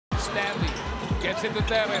Stanley gets into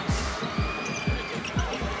Terrence.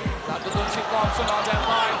 Natutun si Thompson on that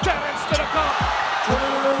line. Terrence to the cup.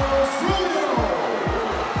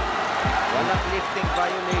 Walang lifting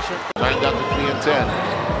violation. Line down to 3 and 10.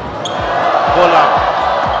 Pull up.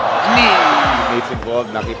 Knee. Teammates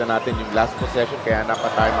involved. Nakita natin yung last possession kaya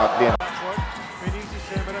napa-timeout din.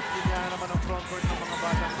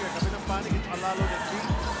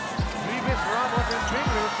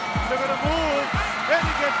 They're gonna move, and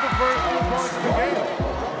he gets the first 2 points of the game.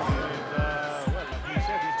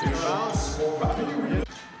 And,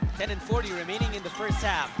 10 and 40 remaining in the first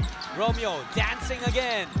half. Romeo dancing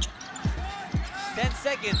again. 10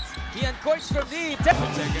 seconds. He uncorks from deep. 10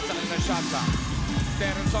 seconds on the shot clock.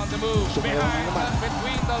 Terrence on the move. Behind,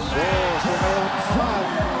 between the legs.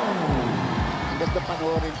 Ganda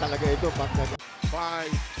panoorin talaga ito. by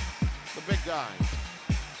the big guy.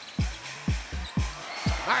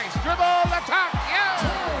 Nice dribble attack, yeah!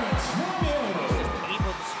 Just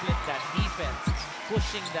able to split that defense,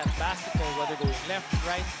 pushing that basketball, whether going left,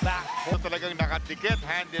 right, back. Talagang nakadikit,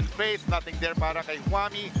 hand in face, nothing there para kay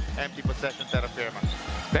Huami. Empty possession, terra firma.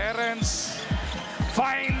 Terrence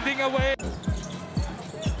finding a way.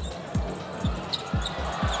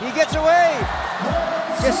 He gets away!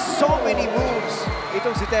 Just so many moves.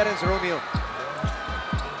 Itong si Terrence Romeo.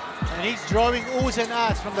 And he's drawing oohs and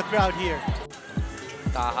ahs from the crowd here.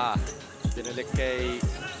 Taha. Binalik kay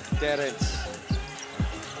Terrence.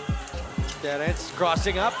 Terrence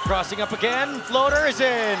crossing up again. Floater is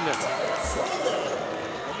in.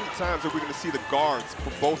 How many times are we going to see the guards for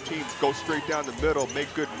both teams go straight down the middle, make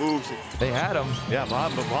good moves? They had him. Yeah,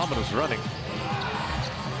 Muhammad was running.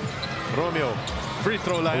 Romeo, free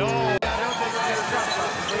throw line. Oh!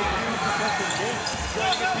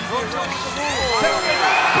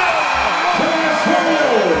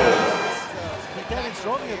 Terrence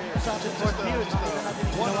Romeo, started for the field.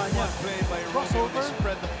 One play by crossover.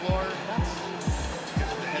 Spread the floor.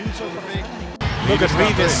 Look at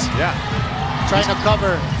Rivas. Yeah. Trying to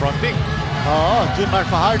cover. Fronting. Oh, Junmar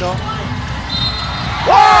Fajardo.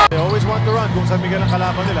 They always want to run kung San Miguel ang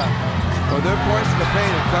kalaban nila. Well, their points in the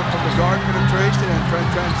paint have come from the guard penetration and front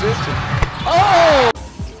transition. Oh!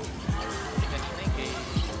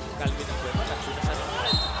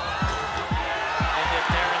 And then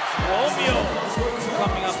Terrence Romeo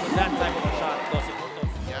coming up with that type of a shot. 12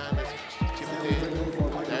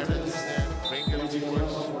 puntos.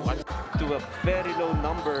 To a very low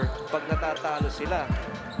number pag natatalo sila.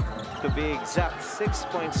 To be exact, 6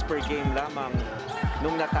 points per game lamang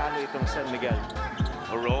nung natalo itong San Miguel.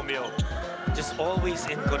 Romeo just always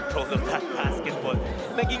in control of that basketball.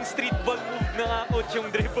 Naging street ball move na nga out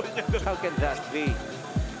yung dribble niya doon. How can that be?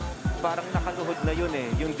 Parang nakaluhod na yun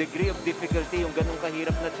eh. Yung degree of difficulty, yung ganung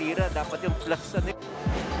kahirap na tira, dapat yung plus ano.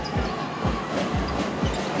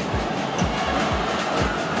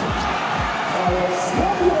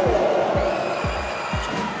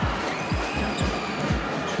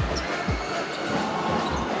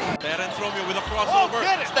 Terrence Romeo with a crossover.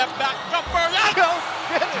 Oh, step back, jumper. Yeah, go!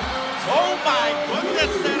 Get it! Oh my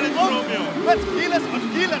goodness, Terrence Romeo. That's Gilas on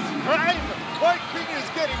Gilas crime. Mark Peter is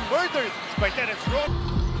getting murdered by Terrence Romeo.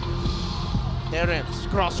 Terrence,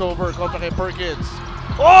 crossover kontra kay Perkins.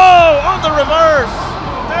 Oh, on the reverse!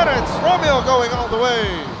 Terrence Romeo going all the way.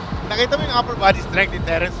 Nakita mo yung upper body strength ni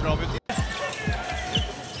Terrence Romeo.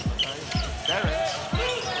 Terrence,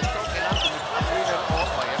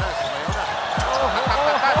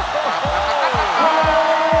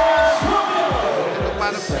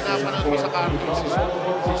 parang pinapanood ko sa cartoon si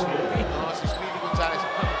Speedy Gonzalez.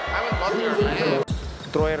 I would love your man.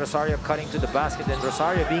 Troy Rosario cutting to the basket, and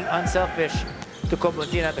Rosario being unselfish to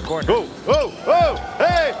Comontina at the corner. Oh, oh, oh,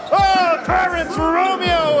 hey, oh, Terrence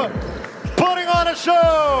Romeo putting on a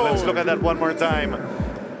show. Let's look at that one more time.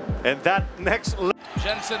 And that next...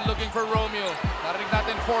 Jensen looking for Romeo. Narinig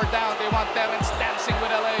natin 4 down. They want Terrence dancing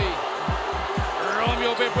with LA.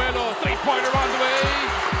 Romeo Bebuelo, three-pointer on the way.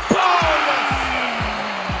 Boom!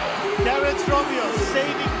 Terrence Romeo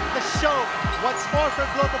saving the show. What's more for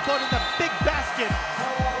Globo in the big basket.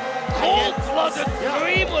 Cold-blooded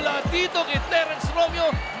three mula dito kay Terrence Romeo.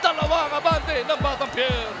 Dalawang abante ng Batang Pier.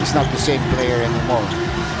 He's not the same player anymore.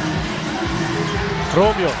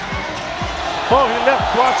 Romeo. Oh, he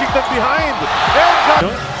left Washington behind.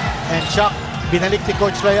 And Chuck, binalik ni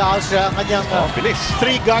Coach Loy Alstra ang kanyang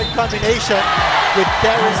three-guard combination with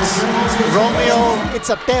Terrence Romeo. It's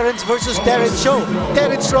a Terrence versus Terrence show.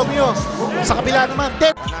 Terrence Romeo. Sa kabila naman,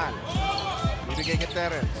 Ibigay kay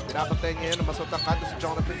Terrence. Pinapatay niya yun ang masutang kanto si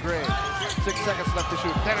Jonathan Gray. 6 seconds left to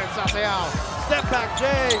shoot. Terrence sasayaw. Step back,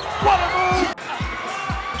 Jay. What a move!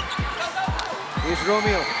 Here's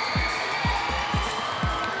Romeo.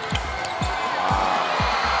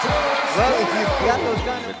 He got those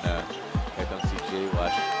guns. Itong si Jay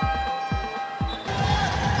Wash.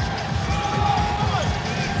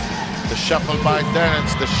 The shuffle by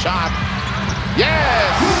Terrence, the shot. Yes!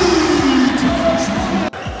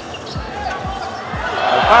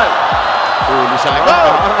 Huli sa likod.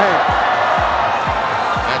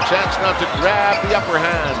 A chance now to grab the upper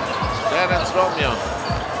hand. Terrence Romeo.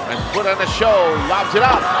 And put on a show. Lobs it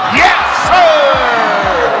up. Yes, sir!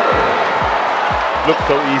 Look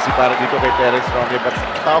so easy para dito kay Terrence Romeo, but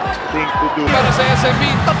tough thing to do. Para sa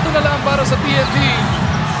SMB, tatlo na lang para sa TNT.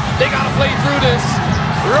 They gotta play through this.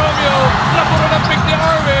 Romeo, napuro ng pick ni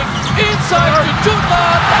Arvin. Inside to Junta.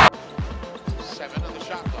 7 on the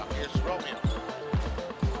shot clock. Here's Romeo.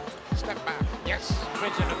 Step back. Yes.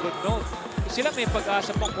 French on a good note. Sila may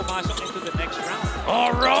pag-asa pang pumasok into the next round.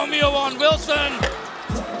 Oh, Romeo on Wilson.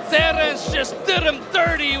 Terrence just did him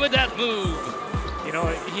dirty with that move. You know,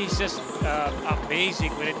 he's just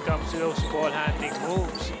amazing when it comes to those ball handling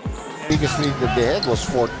moves. Biggest lead that they had was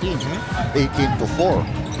 14, 18-4.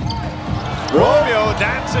 Romeo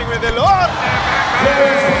dancing with the Lord.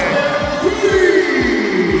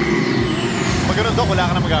 Magano'n doon, wala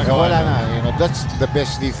ka na magagawa. Wala na, you know, that's the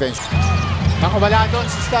best defense. Nakawala doon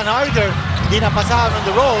si Stan Harder. Hindi napasahan on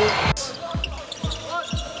the roll.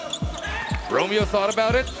 Romeo thought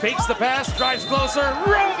about it, fakes the pass, drives closer.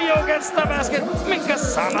 Romeo gets the basket. May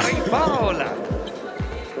kasama ring foul.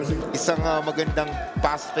 Isang magandang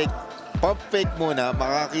pass fake, pump fake muna,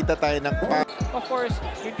 makakita tayo ng pass. Of course,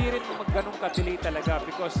 hindi rin magganong kadali talaga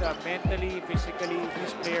because mentally, physically,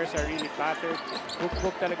 these players are really battered.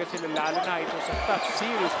 Hook talaga sila, lalo na ito sa tough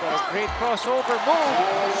series for a great crossover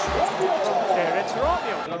move from Terrence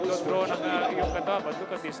Romeo. Nagdodraw ng iyong kata, but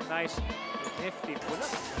look at this nice, nifty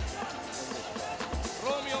pull-up.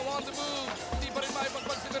 Romeo on the move. Di pa rin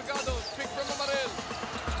maipagpag si Mercado. Pick from Amarel.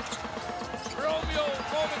 Romeo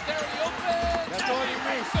momentarily open. That's all you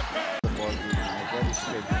need. The ball being a very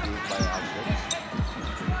steady game by Alvin.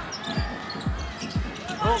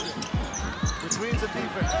 Romeo between the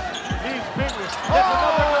defense. He's bigger. That's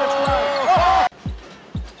another nice play.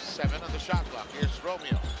 7 on the shot clock. Here's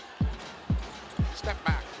Romeo. Step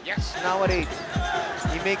back. Yes. Now at 8.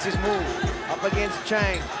 He makes his move up against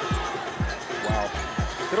Chang. Wow.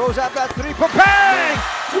 Throws out that three. Bang!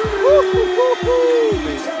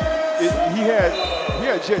 He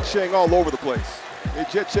had Jet Chang all over the place. And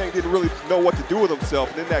Jet Chang didn't really know what to do with himself.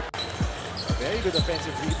 And then that Very good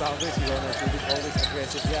offensive rebounders. You don't have to be always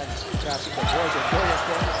aggressive. Yeah, crashing the boards and Dorian's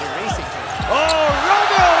erasing him. Oh,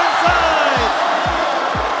 Romeo inside!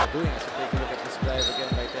 doing is to take a look at this drive again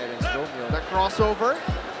by Terrence Romeo. The crossover,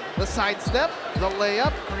 the sidestep, the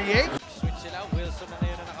layup, create. Switch sila, Wilson na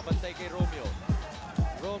ngayon na nakabantay kay Romeo.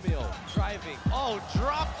 Romeo driving. Oh,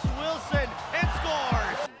 drops Wilson and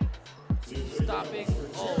scores! Stopping.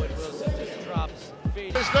 Oh, and Wilson just drops.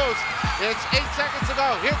 It's 8 seconds to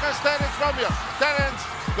go. Here comes Terrence Romeo. Terrence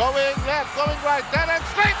going left, going right. Terrence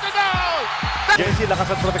straight to goal! JC,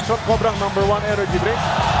 lakas at proteksyon. Cobrang #1 energy drink.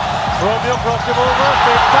 Romeo crossed him over.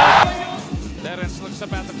 Fake pass. Terrence looks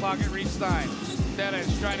up at the clock at reach time.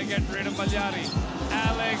 Terrence trying to get rid of Malyari.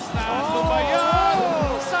 Alex now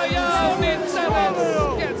lumayan. Sayaw ni Terrence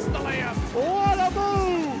gets the layup. What a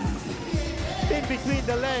move! In between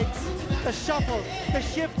the legs, the shuffle, the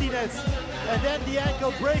shiftiness, and then the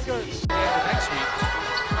ankle breaker. Next week.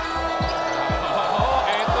 Oh,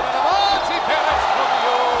 eto na naman si Terrence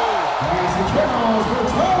Romeo.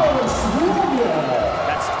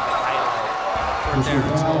 That's the highlight for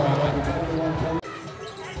Terrence Romeo.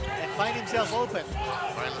 And find himself open.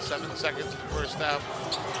 Final 7 seconds in the first half.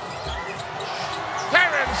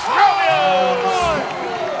 Terrence Romeo!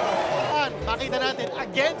 Makita natin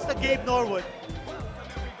against the Gabe Norwood.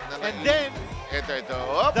 And then Ito.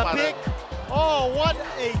 Oh, the pick. Oh, what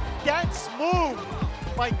a dance move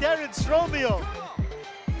by Terrence Romeo.